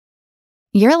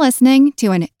You're listening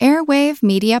to an Airwave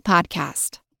Media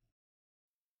Podcast.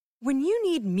 When you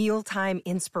need mealtime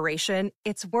inspiration,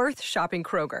 it's worth shopping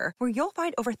Kroger, where you'll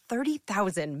find over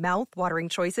 30,000 mouth-watering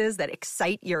choices that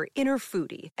excite your inner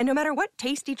foodie. And no matter what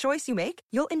tasty choice you make,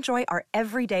 you'll enjoy our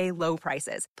everyday low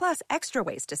prices, plus extra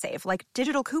ways to save, like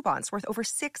digital coupons worth over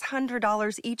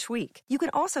 $600 each week. You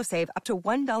can also save up to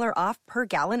 $1 off per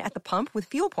gallon at the pump with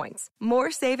fuel points.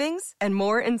 More savings and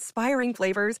more inspiring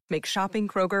flavors make shopping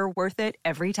Kroger worth it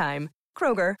every time.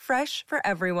 Kroger, fresh for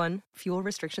everyone. Fuel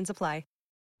restrictions apply.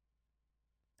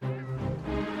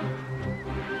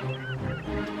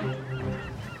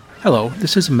 Hello,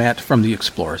 this is Matt from the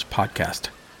Explorers Podcast.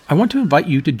 I want to invite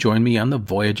you to join me on the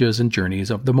voyages and journeys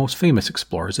of the most famous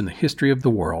explorers in the history of the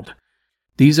world.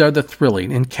 These are the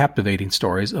thrilling and captivating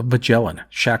stories of Magellan,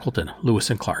 Shackleton,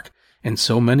 Lewis and Clark, and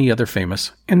so many other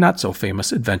famous and not so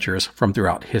famous adventurers from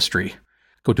throughout history.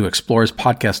 Go to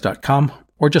explorerspodcast.com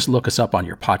or just look us up on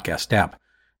your podcast app.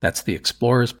 That's the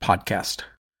Explorers Podcast.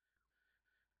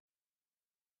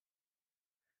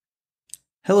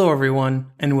 Hello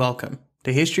everyone, and welcome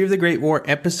to History of the Great War,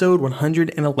 episode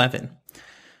 111.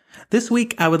 This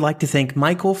week, I would like to thank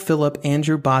Michael, Philip,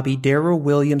 Andrew, Bobby, Daryl,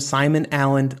 William, Simon,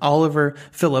 Alan, Oliver,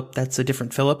 Philip, that's a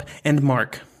different Philip, and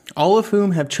Mark, all of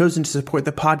whom have chosen to support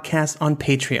the podcast on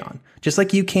Patreon, just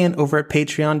like you can over at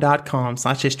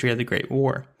patreon.com/History of the Great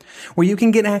War, where you can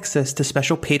get access to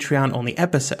special Patreon-only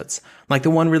episodes, like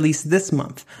the one released this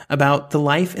month about the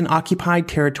life in occupied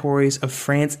territories of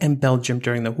France and Belgium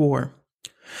during the war.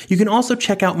 You can also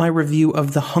check out my review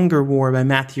of The Hunger War by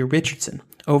Matthew Richardson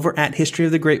over at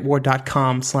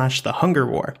historyofthegreatwar.com/The Hunger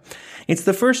War. It's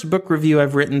the first book review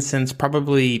I've written since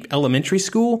probably elementary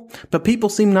school, but people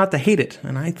seem not to hate it,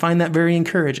 and I find that very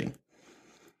encouraging.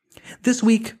 This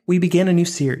week, we begin a new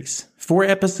series, 4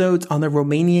 episodes on the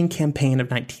Romanian campaign of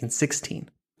 1916.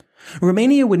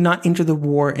 Romania would not enter the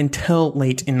war until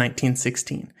late in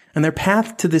 1916, and their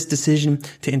path to this decision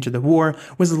to enter the war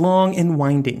was long and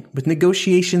winding, with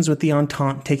negotiations with the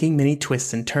Entente taking many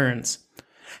twists and turns.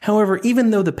 However, even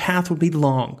though the path would be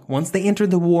long, once they entered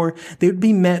the war, they would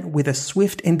be met with a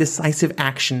swift and decisive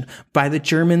action by the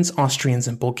Germans, Austrians,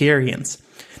 and Bulgarians.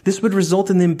 This would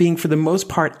result in them being, for the most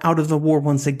part, out of the war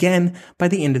once again by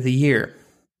the end of the year.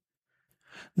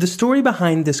 The story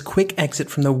behind this quick exit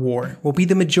from the war will be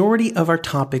the majority of our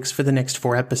topics for the next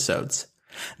 4 episodes.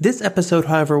 This episode,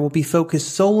 however, will be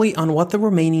focused solely on what the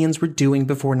Romanians were doing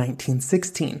before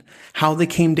 1916, how they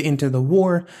came to enter the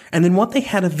war, and then what they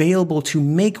had available to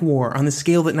make war on the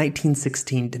scale that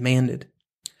 1916 demanded.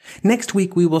 Next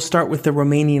week, we will start with the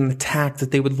Romanian attack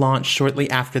that they would launch shortly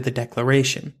after the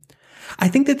declaration. I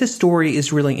think that this story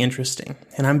is really interesting,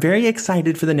 and I'm very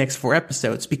excited for the next 4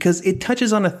 episodes because it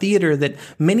touches on a theater that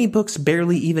many books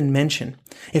barely even mention.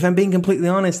 If I'm being completely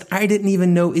honest, I didn't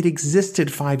even know it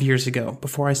existed 5 years ago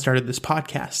before I started this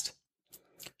podcast.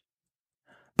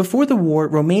 Before the war,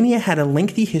 Romania had a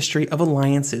lengthy history of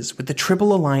alliances with the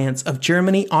Triple Alliance of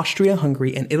Germany, Austria,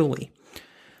 Hungary, and Italy.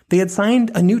 They had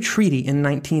signed a new treaty in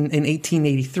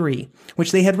 1883,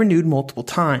 which they had renewed multiple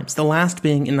times, the last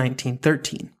being in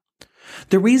 1913.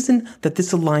 The reason that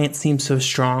this alliance seemed so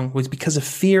strong was because of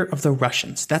fear of the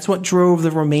Russians. That's what drove the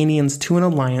Romanians to an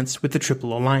alliance with the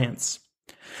Triple Alliance.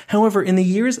 However, in the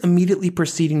years immediately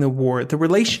preceding the war, the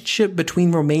relationship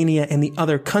between Romania and the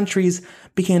other countries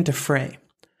began to fray.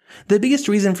 The biggest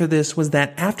reason for this was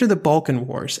that after the Balkan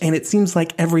Wars, and it seems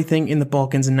like everything in the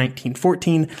Balkans in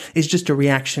 1914 is just a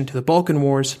reaction to the Balkan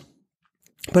Wars,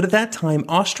 but at that time,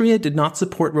 Austria did not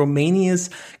support Romania's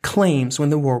claims when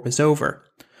the war was over.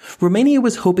 Romania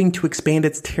was hoping to expand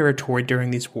its territory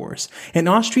during these wars, and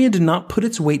Austria did not put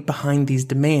its weight behind these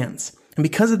demands. And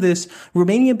because of this,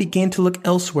 Romania began to look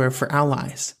elsewhere for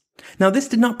allies. Now, this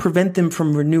did not prevent them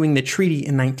from renewing the treaty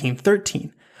in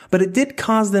 1913, but it did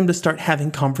cause them to start having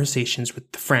conversations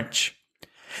with the French.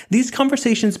 These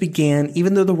conversations began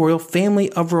even though the royal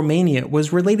family of Romania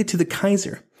was related to the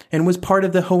Kaiser and was part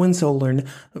of the Hohenzollern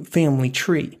family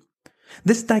tree.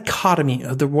 This dichotomy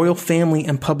of the royal family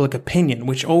and public opinion,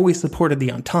 which always supported the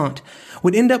Entente,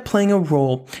 would end up playing a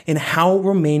role in how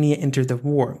Romania entered the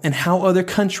war and how other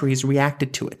countries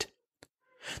reacted to it.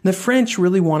 The French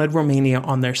really wanted Romania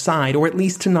on their side, or at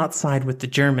least to not side with the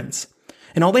Germans.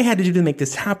 And all they had to do to make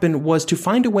this happen was to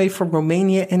find a way for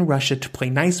Romania and Russia to play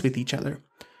nice with each other.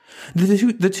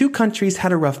 The two countries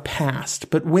had a rough past,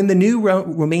 but when the new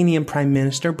Romanian Prime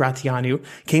Minister, Brătianu,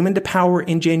 came into power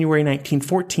in January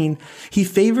 1914, he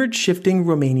favored shifting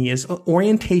Romania's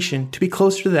orientation to be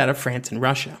closer to that of France and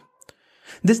Russia.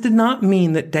 This did not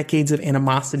mean that decades of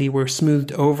animosity were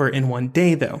smoothed over in one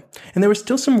day, though, and there were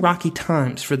still some rocky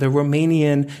times for the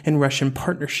Romanian and Russian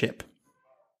partnership.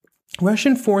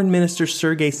 Russian Foreign Minister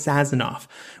Sergei Sazonov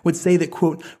would say that,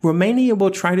 quote, Romania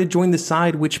will try to join the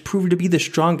side which proved to be the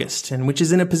strongest and which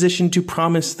is in a position to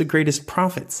promise the greatest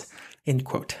profits, end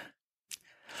quote.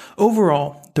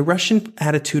 Overall, the Russian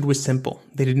attitude was simple.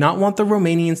 They did not want the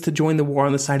Romanians to join the war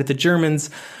on the side of the Germans,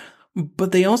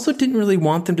 but they also didn't really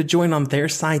want them to join on their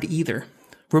side either.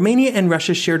 Romania and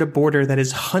Russia shared a border that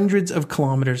is hundreds of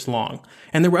kilometers long,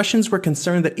 and the Russians were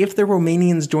concerned that if the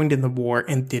Romanians joined in the war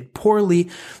and did poorly,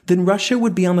 then Russia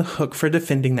would be on the hook for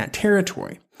defending that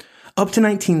territory. Up to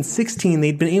 1916,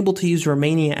 they'd been able to use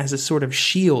Romania as a sort of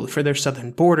shield for their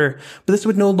southern border, but this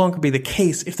would no longer be the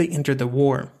case if they entered the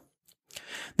war.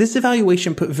 This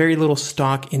evaluation put very little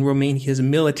stock in Romania's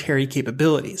military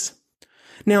capabilities.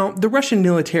 Now, the Russian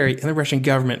military and the Russian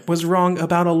government was wrong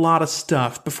about a lot of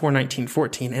stuff before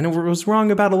 1914, and it was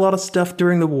wrong about a lot of stuff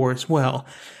during the war as well.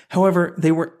 However,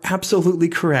 they were absolutely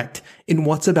correct in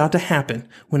what's about to happen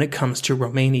when it comes to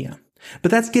Romania.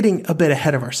 But that's getting a bit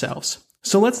ahead of ourselves.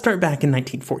 So let's start back in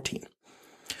 1914.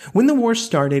 When the war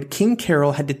started, King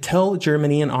Carol had to tell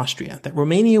Germany and Austria that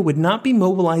Romania would not be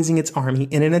mobilizing its army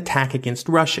in an attack against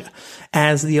Russia,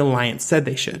 as the alliance said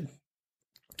they should.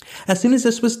 As soon as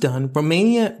this was done,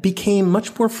 Romania became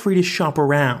much more free to shop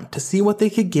around, to see what they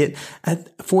could get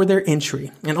for their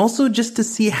entry, and also just to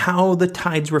see how the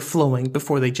tides were flowing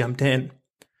before they jumped in.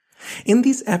 In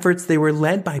these efforts, they were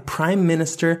led by Prime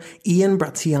Minister Ion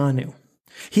Brătianu.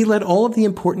 He led all of the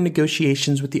important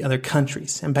negotiations with the other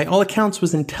countries, and by all accounts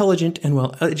was intelligent and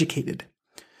well educated.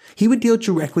 He would deal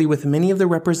directly with many of the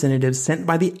representatives sent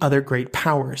by the other great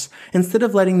powers, instead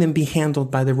of letting them be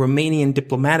handled by the Romanian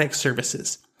diplomatic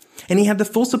services. And he had the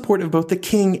full support of both the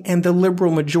king and the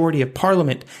liberal majority of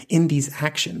parliament in these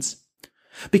actions.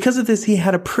 Because of this, he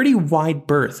had a pretty wide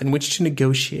berth in which to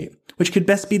negotiate, which could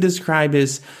best be described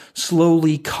as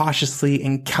slowly, cautiously,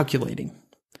 and calculating.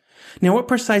 Now, what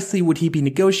precisely would he be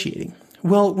negotiating?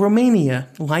 Well, Romania,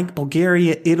 like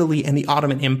Bulgaria, Italy, and the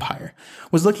Ottoman Empire,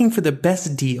 was looking for the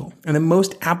best deal, and the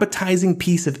most appetizing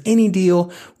piece of any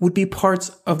deal would be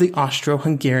parts of the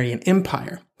Austro-Hungarian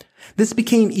Empire. This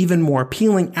became even more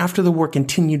appealing after the war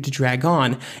continued to drag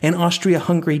on, and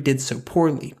Austria-Hungary did so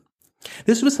poorly.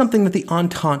 This was something that the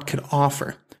Entente could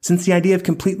offer, since the idea of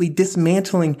completely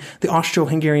dismantling the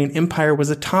Austro-Hungarian Empire was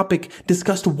a topic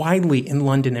discussed widely in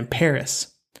London and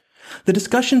Paris. The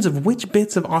discussions of which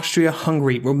bits of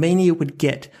Austria-Hungary Romania would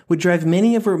get would drive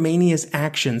many of Romania's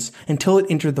actions until it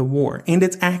entered the war, and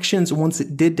its actions once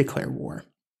it did declare war.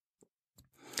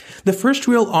 The first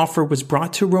real offer was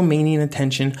brought to Romanian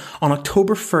attention on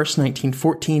October 1st,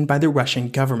 1914 by the Russian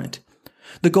government.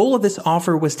 The goal of this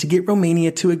offer was to get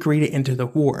Romania to agree to enter the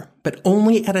war, but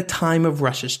only at a time of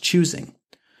Russia's choosing.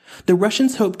 The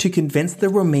Russians hoped to convince the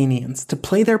Romanians to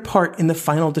play their part in the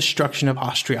final destruction of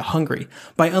Austria-Hungary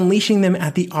by unleashing them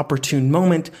at the opportune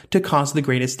moment to cause the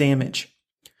greatest damage.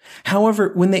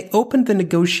 However, when they opened the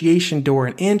negotiation door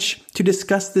an inch to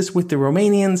discuss this with the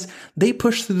Romanians, they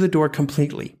pushed through the door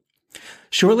completely.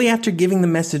 Shortly after giving the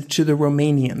message to the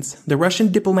Romanians, the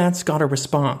Russian diplomats got a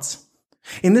response.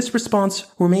 In this response,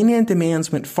 Romanian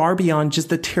demands went far beyond just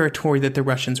the territory that the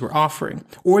Russians were offering,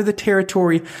 or the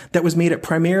territory that was made up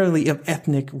primarily of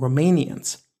ethnic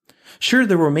Romanians. Sure,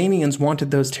 the Romanians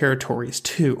wanted those territories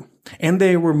too, and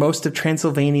they were most of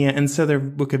Transylvania and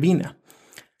southern Bukovina.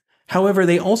 However,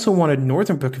 they also wanted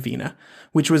northern Bukovina,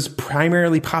 which was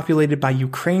primarily populated by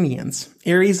Ukrainians,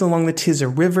 areas along the Tisza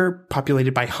River,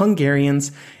 populated by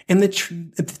Hungarians, and the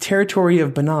territory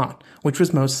of Banat, which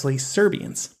was mostly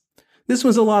Serbians. This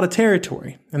was a lot of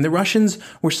territory, and the Russians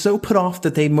were so put off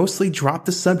that they mostly dropped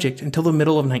the subject until the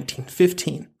middle of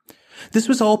 1915. This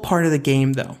was all part of the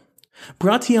game, though.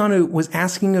 Brătianu was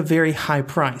asking a very high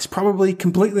price, probably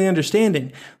completely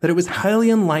understanding that it was highly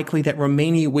unlikely that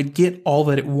Romania would get all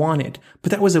that it wanted,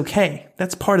 but that was okay.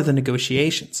 That's part of the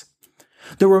negotiations.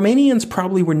 The Romanians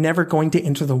probably were never going to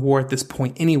enter the war at this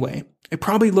point anyway. It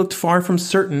probably looked far from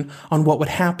certain on what would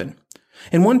happen.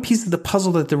 And one piece of the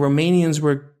puzzle that the Romanians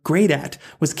were great at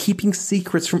was keeping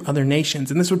secrets from other nations,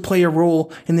 and this would play a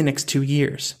role in the next 2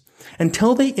 years.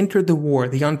 Until they entered the war,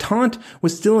 the Entente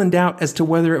was still in doubt as to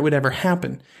whether it would ever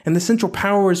happen, and the Central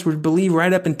Powers would believe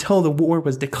right up until the war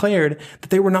was declared that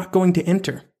they were not going to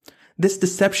enter. This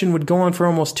deception would go on for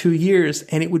almost 2 years,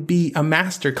 and it would be a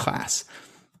masterclass.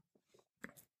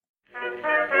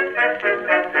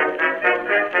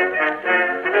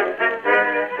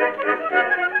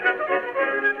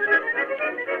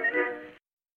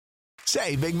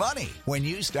 Save big money when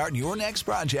you start your next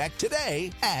project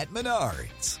today at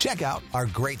Menards. Check out our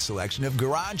great selection of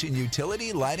garage and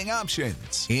utility lighting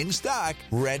options. In stock,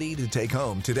 ready to take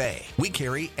home today. We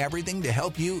carry everything to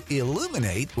help you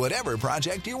illuminate whatever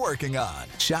project you're working on.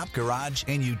 Shop garage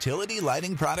and utility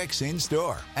lighting products in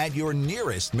store at your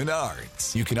nearest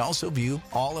Menards. You can also view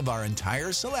all of our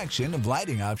entire selection of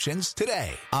lighting options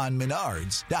today on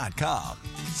Menards.com.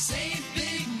 Save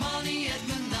big money at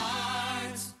Menards.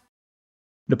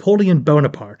 Napoleon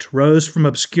Bonaparte rose from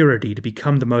obscurity to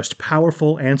become the most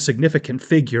powerful and significant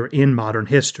figure in modern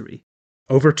history.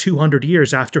 Over 200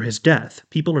 years after his death,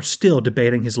 people are still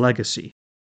debating his legacy.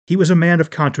 He was a man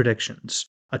of contradictions,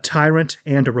 a tyrant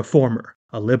and a reformer,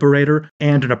 a liberator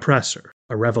and an oppressor,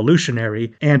 a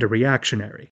revolutionary and a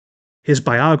reactionary. His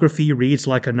biography reads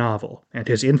like a novel, and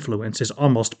his influence is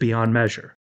almost beyond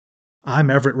measure.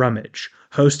 I'm Everett Rummage,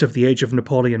 host of the Age of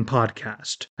Napoleon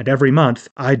podcast, and every month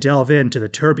I delve into the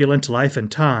turbulent life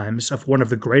and times of one of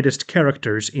the greatest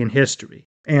characters in history,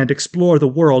 and explore the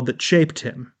world that shaped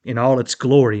him in all its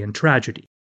glory and tragedy.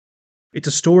 It's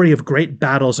a story of great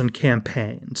battles and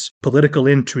campaigns, political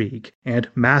intrigue, and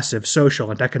massive social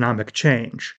and economic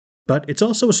change. But it's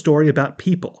also a story about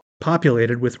people,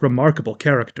 populated with remarkable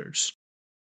characters.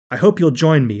 I hope you'll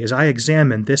join me as I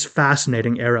examine this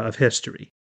fascinating era of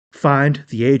history. Find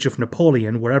The Age of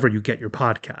Napoleon wherever you get your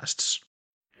podcasts.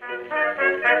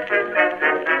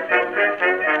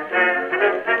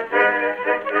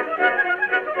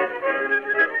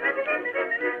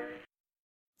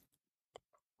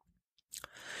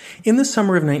 In the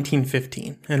summer of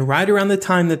 1915, and right around the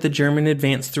time that the German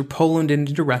advance through Poland and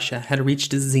into Russia had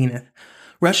reached its zenith,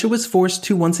 Russia was forced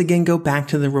to once again go back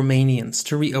to the Romanians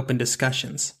to reopen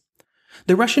discussions.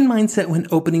 The Russian mindset when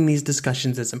opening these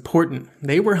discussions is important.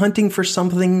 They were hunting for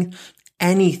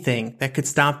anything that could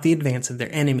stop the advance of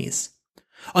their enemies.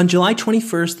 On July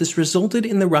 21st, this resulted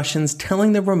in the Russians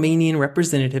telling the Romanian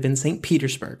representative in St.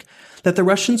 Petersburg that the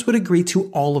Russians would agree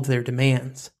to all of their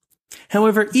demands.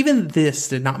 However, even this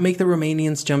did not make the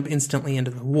Romanians jump instantly into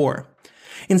the war.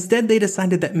 Instead, they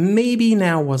decided that maybe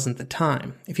now wasn't the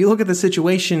time. If you look at the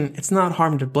situation, it's not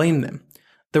hard to blame them.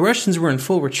 The Russians were in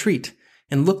full retreat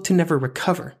and looked to never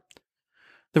recover.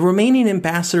 The Romanian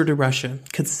ambassador to Russia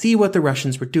could see what the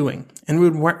Russians were doing and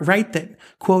would write that,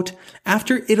 quote,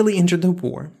 "After Italy entered the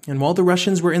war, and while the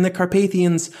Russians were in the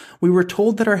Carpathians, we were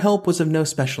told that our help was of no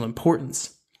special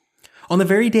importance. On the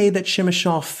very day that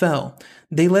Przemysl fell,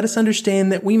 they let us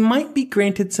understand that we might be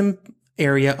granted some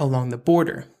area along the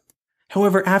border.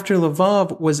 However, after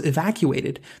Lvov was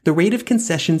evacuated, the rate of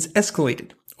concessions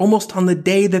escalated. Almost on the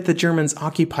day that the Germans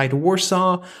occupied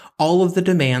Warsaw, all of the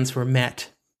demands were met."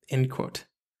 End quote.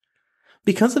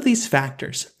 Because of these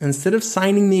factors, instead of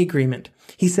signing the agreement,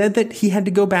 he said that he had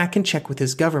to go back and check with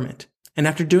his government. And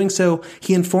after doing so,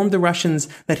 he informed the Russians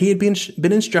that he had been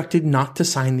instructed not to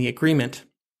sign the agreement.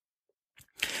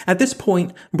 At this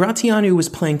point, Brătianu was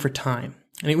playing for time,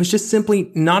 and it was just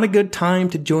simply not a good time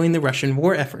to join the Russian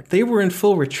war effort. They were in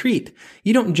full retreat.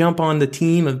 You don't jump on the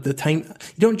team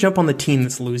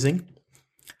that's losing.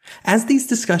 As these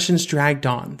discussions dragged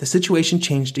on, the situation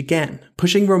changed again,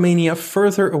 pushing Romania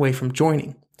further away from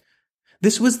joining.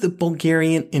 This was the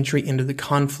Bulgarian entry into the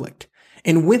conflict,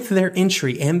 and with their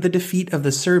entry and the defeat of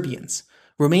the Serbians,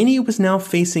 Romania was now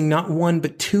facing not one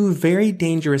but two very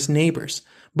dangerous neighbors,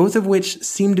 both of which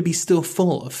seemed to be still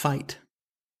full of fight.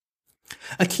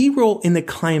 A key role in the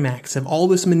climax of all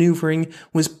this maneuvering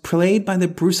was played by the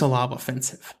Brusilov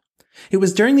offensive. It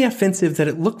was during the offensive that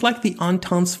it looked like the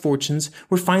Entente's fortunes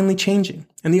were finally changing,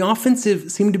 and the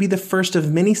offensive seemed to be the first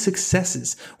of many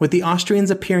successes, with the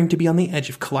Austrians appearing to be on the edge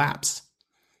of collapse.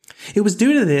 It was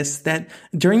due to this that,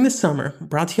 during the summer,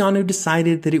 Brătianu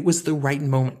decided that it was the right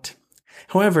moment.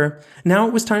 However, now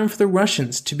it was time for the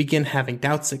Russians to begin having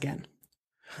doubts again.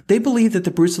 They believed that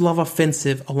the Brusilov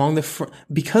offensive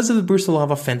because of the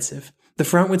Brusilov offensive, the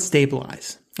front would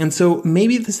stabilize. And so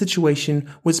maybe the situation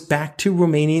was back to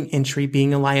Romanian entry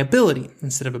being a liability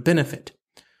instead of a benefit.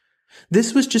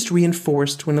 This was just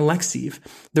reinforced when Alexeiev,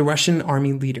 the Russian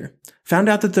army leader, found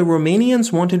out that the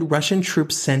Romanians wanted Russian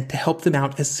troops sent to help them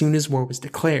out as soon as war was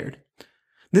declared.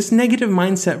 This negative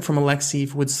mindset from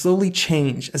Alexeiev would slowly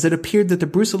change as it appeared that the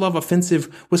Brusilov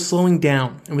offensive was slowing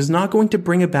down and was not going to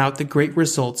bring about the great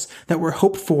results that were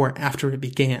hoped for after it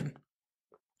began.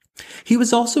 He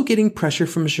was also getting pressure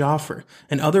from Joffre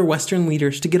and other Western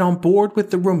leaders to get on board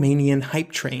with the Romanian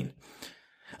hype train.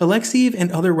 Alexeiev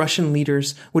and other Russian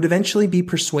leaders would eventually be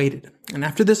persuaded, and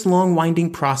after this long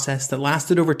winding process that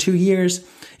lasted over 2 years,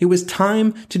 it was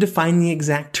time to define the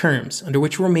exact terms under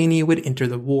which Romania would enter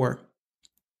the war.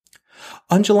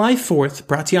 On July 4th,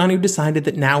 Brătianu decided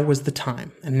that now was the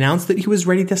time and announced that he was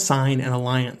ready to sign an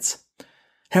alliance.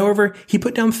 However, he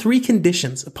put down 3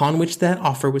 conditions upon which that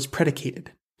offer was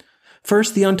predicated.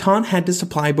 First, the Entente had to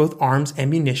supply both arms and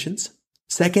munitions.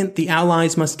 Second, the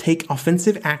Allies must take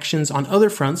offensive actions on other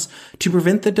fronts to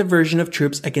prevent the diversion of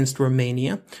troops against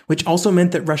Romania, which also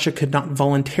meant that Russia could not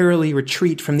voluntarily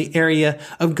retreat from the area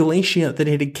of Galicia that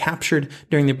it had captured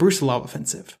during the Brusilov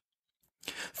offensive.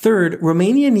 Third,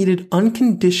 Romania needed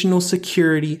unconditional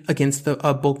security against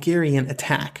a Bulgarian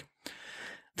attack.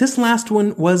 This last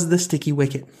one was the sticky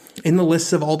wicket in the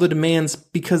lists of all the demands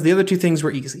because the other 2 things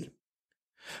were easy.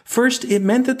 First, it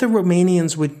meant that the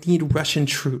Romanians would need Russian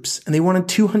troops, and they wanted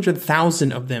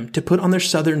 200,000 of them to put on their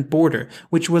southern border,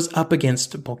 which was up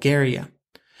against Bulgaria.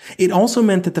 It also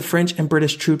meant that the French and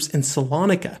British troops in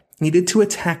Salonika needed to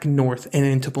attack north and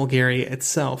into Bulgaria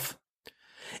itself.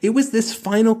 It was this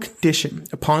final condition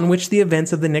upon which the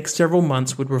events of the next several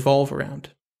months would revolve around.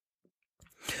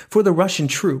 For the Russian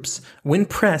troops, when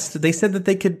pressed, they said that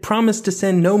they could promise to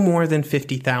send no more than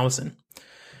 50,000.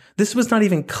 This was not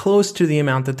even close to the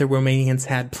amount that the Romanians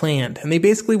had planned, and they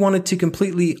basically wanted to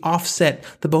completely offset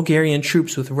the Bulgarian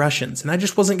troops with Russians, and that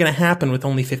just wasn't going to happen with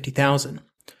only 50,000.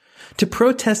 To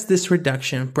protest this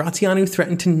reduction, Brătianu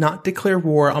threatened to not declare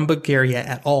war on Bulgaria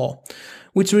at all,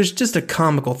 which was just a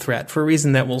comical threat for a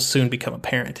reason that will soon become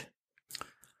apparent.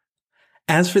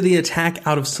 As for the attack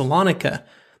out of Salonika,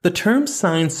 the terms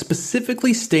signed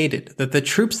specifically stated that the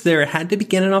troops there had to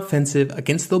begin an offensive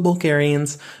against the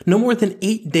Bulgarians no more than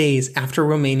 8 days after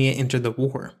Romania entered the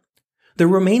war. The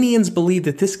Romanians believed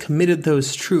that this committed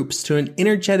those troops to an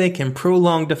energetic and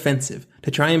prolonged offensive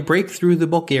to try and break through the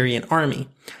Bulgarian army.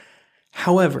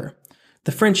 However,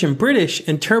 the French and British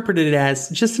interpreted it as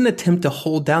just an attempt to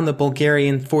hold down the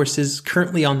Bulgarian forces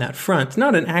currently on that front,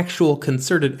 not an actual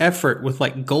concerted effort with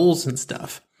goals and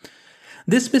stuff.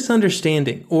 This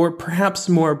misunderstanding, or perhaps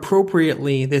more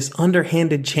appropriately, this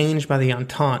underhanded change by the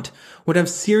Entente, would have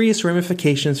serious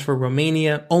ramifications for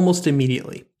Romania almost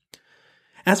immediately.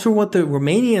 As for what the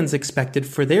Romanians expected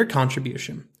for their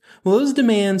contribution, well, those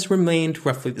demands remained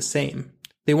roughly the same.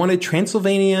 They wanted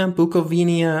Transylvania,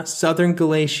 Bukovina, southern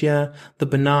Galicia, the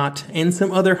Banat, and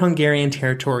some other Hungarian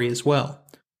territory as well.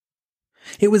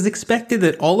 It was expected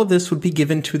that all of this would be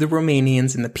given to the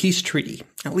Romanians in the peace treaty,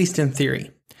 at least in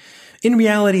theory. In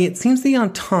reality, it seems the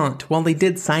Entente, while they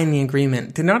did sign the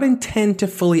agreement, did not intend to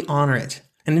fully honor it.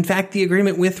 And in fact, the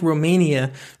agreement with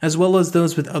Romania, as well as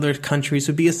those with other countries,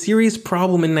 would be a serious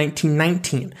problem in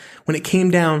 1919 when it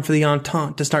came down for the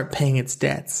Entente to start paying its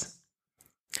debts.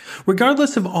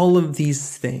 Regardless of all of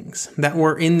these things that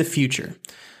were in the future,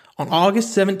 on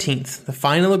August 17th, the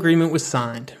final agreement was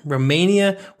signed.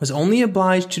 Romania was only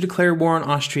obliged to declare war on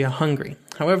Austria-Hungary.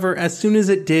 However, as soon as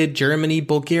it did, Germany,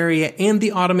 Bulgaria, and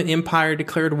the Ottoman Empire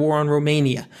declared war on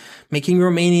Romania, making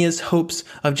Romania's hopes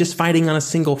of just fighting on a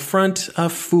single front a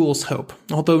fool's hope,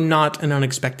 although not an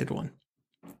unexpected one.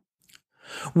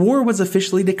 War was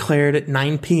officially declared at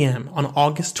 9 p.m. on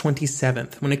August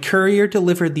 27th when a courier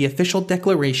delivered the official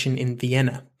declaration in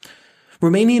Vienna.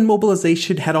 Romanian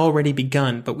mobilization had already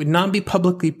begun, but would not be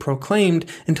publicly proclaimed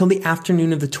until the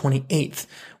afternoon of the 28th,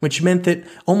 which meant that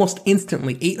almost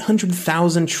instantly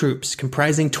 800,000 troops,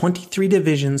 comprising 23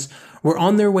 divisions, were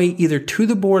on their way either to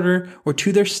the border or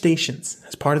to their stations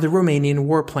as part of the Romanian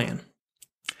war plan.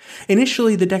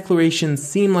 Initially, the declaration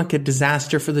seemed like a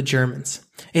disaster for the Germans,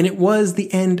 and it was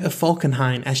the end of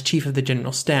Falkenhayn as chief of the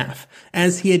general staff,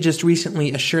 as he had just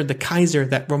recently assured the Kaiser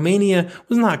that Romania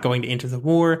was not going to enter the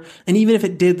war, and even if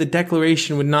it did, the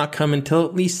declaration would not come until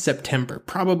at least September,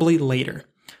 probably later.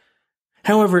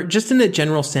 However, just in a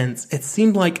general sense, it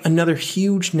seemed like another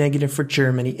huge negative for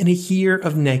Germany in a year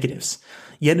of negatives.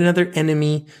 Yet another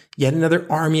enemy, yet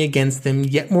another army against them,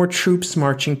 yet more troops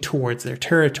marching towards their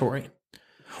territory.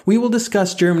 We will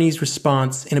discuss Germany's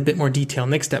response in a bit more detail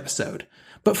next episode,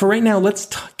 but for right now, let's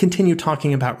continue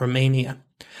talking about Romania.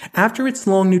 After its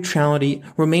long neutrality,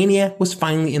 Romania was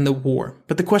finally in the war,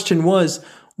 but the question was,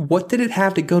 what did it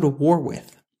have to go to war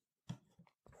with?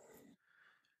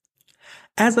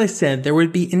 As I said, there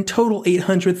would be in total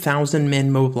 800,000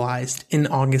 men mobilized in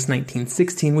August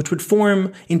 1916, which would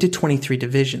form into 23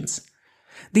 divisions.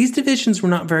 These divisions were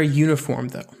not very uniform,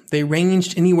 though. They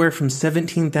ranged anywhere from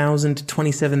 17,000 to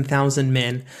 27,000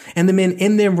 men, and the men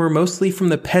in them were mostly from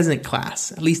the peasant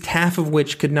class, at least half of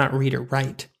which could not read or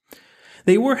write.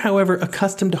 They were, however,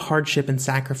 accustomed to hardship and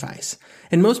sacrifice,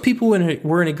 and most people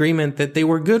were in agreement that they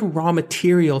were good raw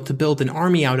material to build an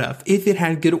army out of if it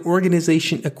had good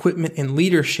organization, equipment, and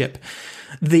leadership.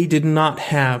 They did not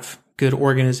have good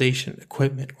organization,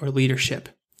 equipment, or leadership.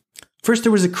 First,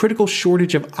 there was a critical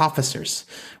shortage of officers,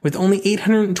 with only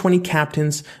 820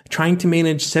 captains trying to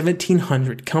manage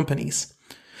 1,700 companies.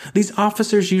 These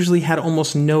officers usually had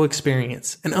almost no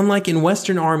experience, and unlike in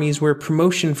Western armies where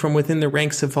promotion from within the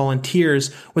ranks of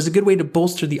volunteers was a good way to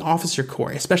bolster the officer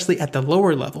corps, especially at the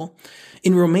lower level,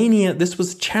 in Romania this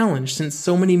was a challenge since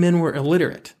so many men were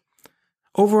illiterate.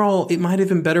 Overall, it might have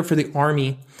been better for the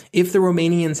army if the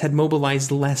Romanians had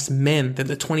mobilized less men than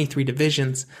the 23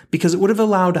 divisions, because it would have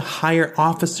allowed a higher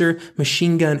officer,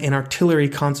 machine gun, and artillery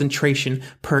concentration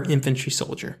per infantry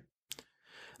soldier.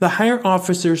 The higher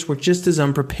officers were just as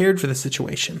unprepared for the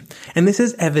situation, and this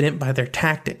is evident by their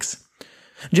tactics.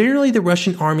 Generally, the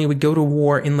Russian army would go to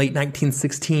war in late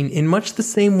 1916 in much the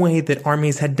same way that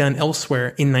armies had done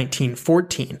elsewhere in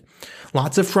 1914.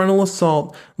 Lots of frontal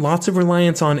assault, lots of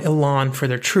reliance on elan for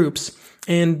their troops,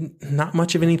 and not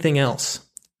much of anything else.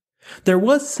 There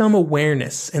was some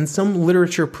awareness and some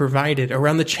literature provided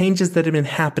around the changes that had been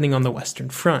happening on the Western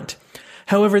Front.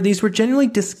 However, these were generally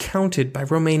discounted by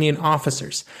Romanian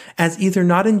officers as either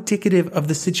not indicative of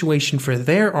the situation for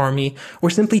their army or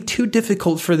simply too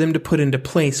difficult for them to put into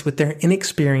place with their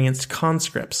inexperienced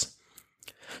conscripts.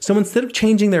 So instead of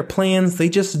changing their plans, they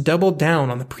just doubled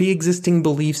down on the pre-existing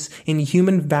beliefs in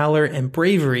human valor and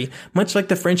bravery, much like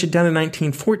the French had done in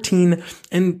 1914,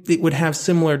 and it would have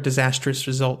similar disastrous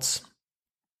results.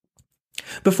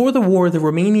 Before the war, the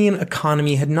Romanian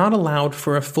economy had not allowed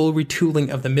for a full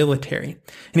retooling of the military,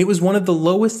 and it was one of the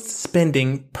lowest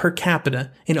spending per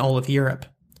capita in all of Europe.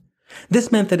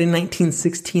 This meant that in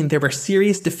 1916 there were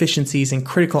serious deficiencies in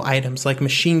critical items like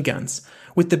machine guns,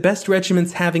 with the best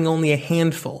regiments having only a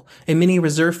handful and many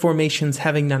reserve formations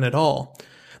having none at all.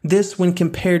 This when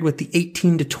compared with the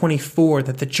 18 to 24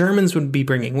 that the Germans would be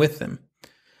bringing with them.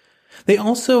 They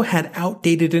also had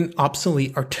outdated and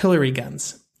obsolete artillery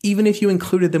guns. Even if you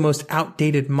included the most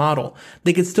outdated model,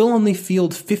 they could still only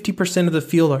field 50% of the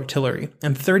field artillery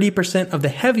and 30% of the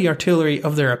heavy artillery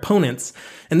of their opponents,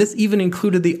 and this even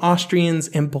included the Austrians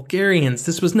and Bulgarians.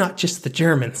 This was not just the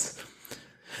Germans.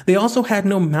 They also had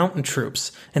no mountain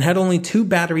troops and had only 2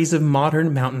 batteries of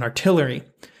modern mountain artillery.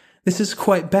 This is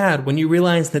quite bad when you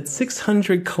realize that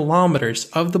 600 kilometers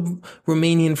of the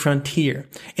Romanian frontier,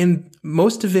 and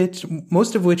most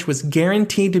of which was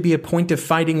guaranteed to be a point of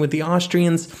fighting with the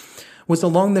Austrians, was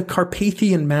along the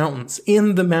Carpathian Mountains,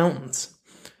 in the mountains.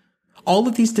 All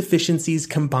of these deficiencies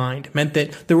combined meant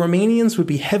that the Romanians would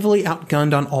be heavily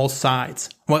outgunned on all sides,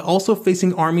 while also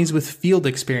facing armies with field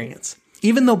experience.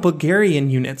 Even though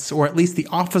Bulgarian units, or at least the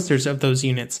officers of those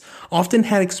units, often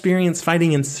had experience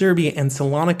fighting in Serbia and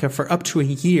Salonika for up to a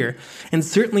year, and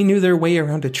certainly knew their way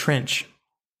around a trench.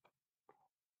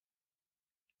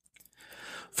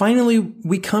 Finally,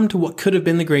 we come to what could have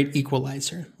been the great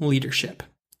equalizer, leadership.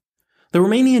 The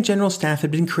Romanian General Staff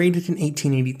had been created in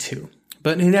 1882,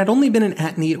 but it had only been an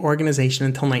at-need organization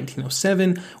until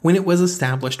 1907, when it was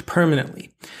established permanently.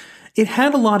 It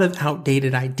had a lot of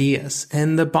outdated ideas,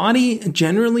 and the body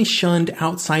generally shunned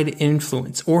outside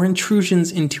influence or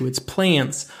intrusions into its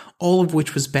plans, all of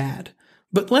which was bad.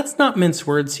 But let's not mince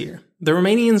words here. The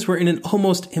Romanians were in an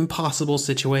almost impossible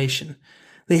situation.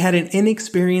 They had an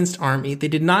inexperienced army, they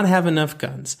did not have enough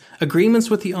guns, agreements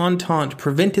with the Entente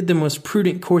prevented the most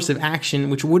prudent course of action,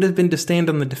 which would have been to stand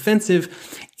on the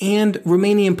defensive, and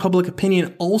Romanian public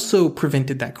opinion also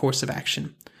prevented that course of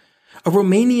action. A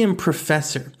Romanian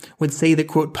professor would say that,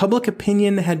 quote, public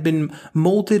opinion had been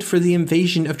molded for the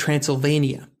invasion of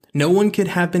Transylvania. No one could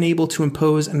have been able to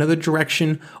impose another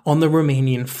direction on the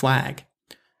Romanian flag.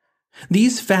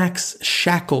 These facts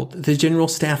shackled the General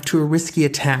Staff to a risky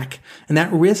attack, and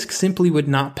that risk simply would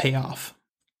not pay off.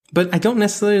 But I don't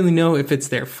necessarily know if it's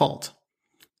their fault.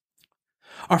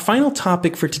 Our final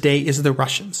topic for today is the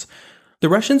Russians. The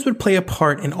Russians would play a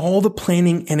part in all the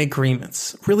planning and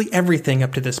agreements, really everything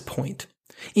up to this point.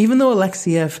 Even though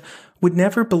Alexeyev would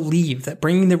never believe that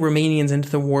bringing the Romanians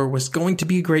into the war was going to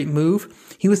be a great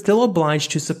move, he was still obliged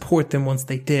to support them once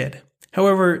they did.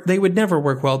 However, they would never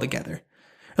work well together.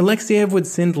 Alexeyev would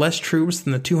send less troops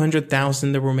than the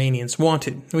 200,000 the Romanians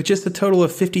wanted, with just a total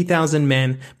of 50,000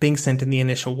 men being sent in the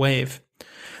initial wave.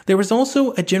 There was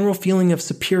also a general feeling of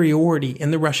superiority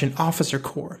in the Russian officer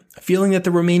corps, a feeling that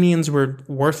the Romanians were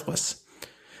worthless.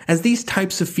 As these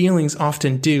types of feelings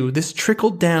often do, this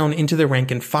trickled down into the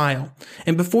rank and file,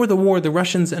 and before the war the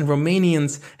Russians and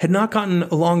Romanians had not gotten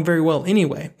along very well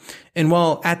anyway, and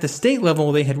while at the state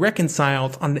level they had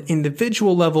reconciled, on the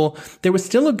individual level there was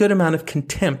still a good amount of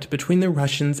contempt between the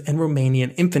Russians and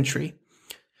Romanian infantry.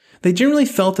 They generally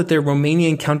felt that their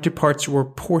Romanian counterparts were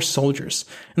poor soldiers,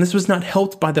 and this was not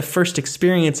helped by the first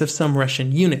experience of some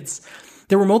Russian units.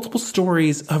 There were multiple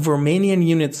stories of Romanian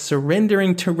units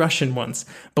surrendering to Russian ones,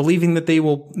 believing that they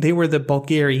were the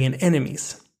Bulgarian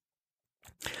enemies.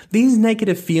 These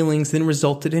negative feelings then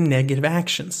resulted in negative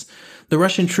actions. The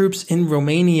Russian troops in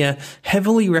Romania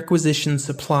heavily requisitioned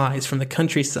supplies from the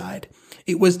countryside.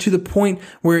 It was to the point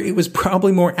where it was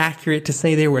probably more accurate to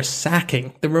say they were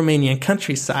sacking the Romanian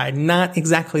countryside, not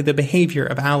exactly the behavior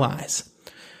of allies.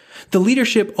 The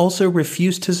leadership also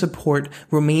refused to support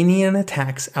Romanian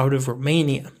attacks out of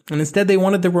Romania, and instead they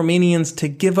wanted the Romanians to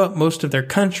give up most of their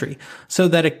country so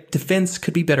that a defense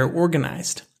could be better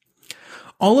organized.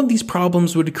 All of these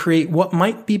problems would create what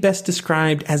might be best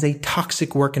described as a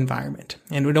toxic work environment,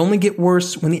 and would only get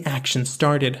worse when the action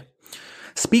started.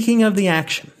 Speaking of the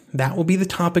action, that will be the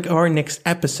topic of our next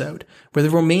episode, where the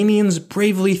Romanians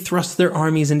bravely thrust their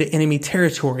armies into enemy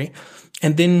territory,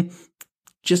 and then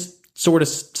just sort of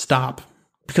stop,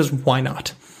 because why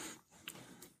not?